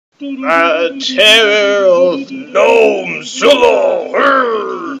The terror of Gnome,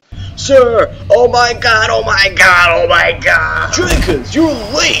 Zilla! Sir! Oh my god, oh my god, oh my god! Jenkins, you're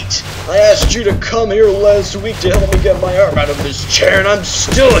late! I asked you to come here last week to help me get my arm out of this chair, and I'm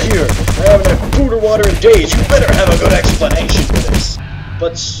still here! I haven't had food or water in days. You better have a good explanation for this.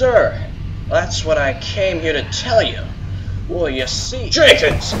 But sir, that's what I came here to tell you. Well, you see...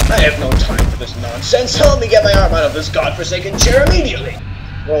 Jenkins! I have no time for this nonsense. Help me get my arm out of this godforsaken chair immediately!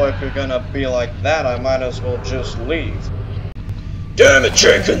 Well, if you're gonna be like that, I might as well just leave. Damn it,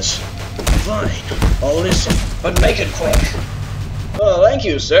 Jenkins! Fine, I'll listen, but make it quick. Oh, thank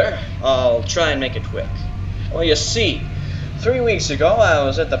you, sir. I'll try and make it quick. Well, you see, 3 weeks ago, I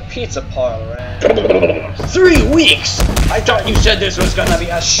was at the pizza parlor and... 3 weeks? I thought you said this was gonna be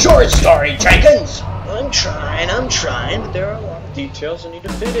a short story, Jenkins! I'm trying, but there are a lot of details I need to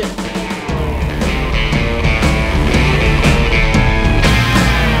fit in.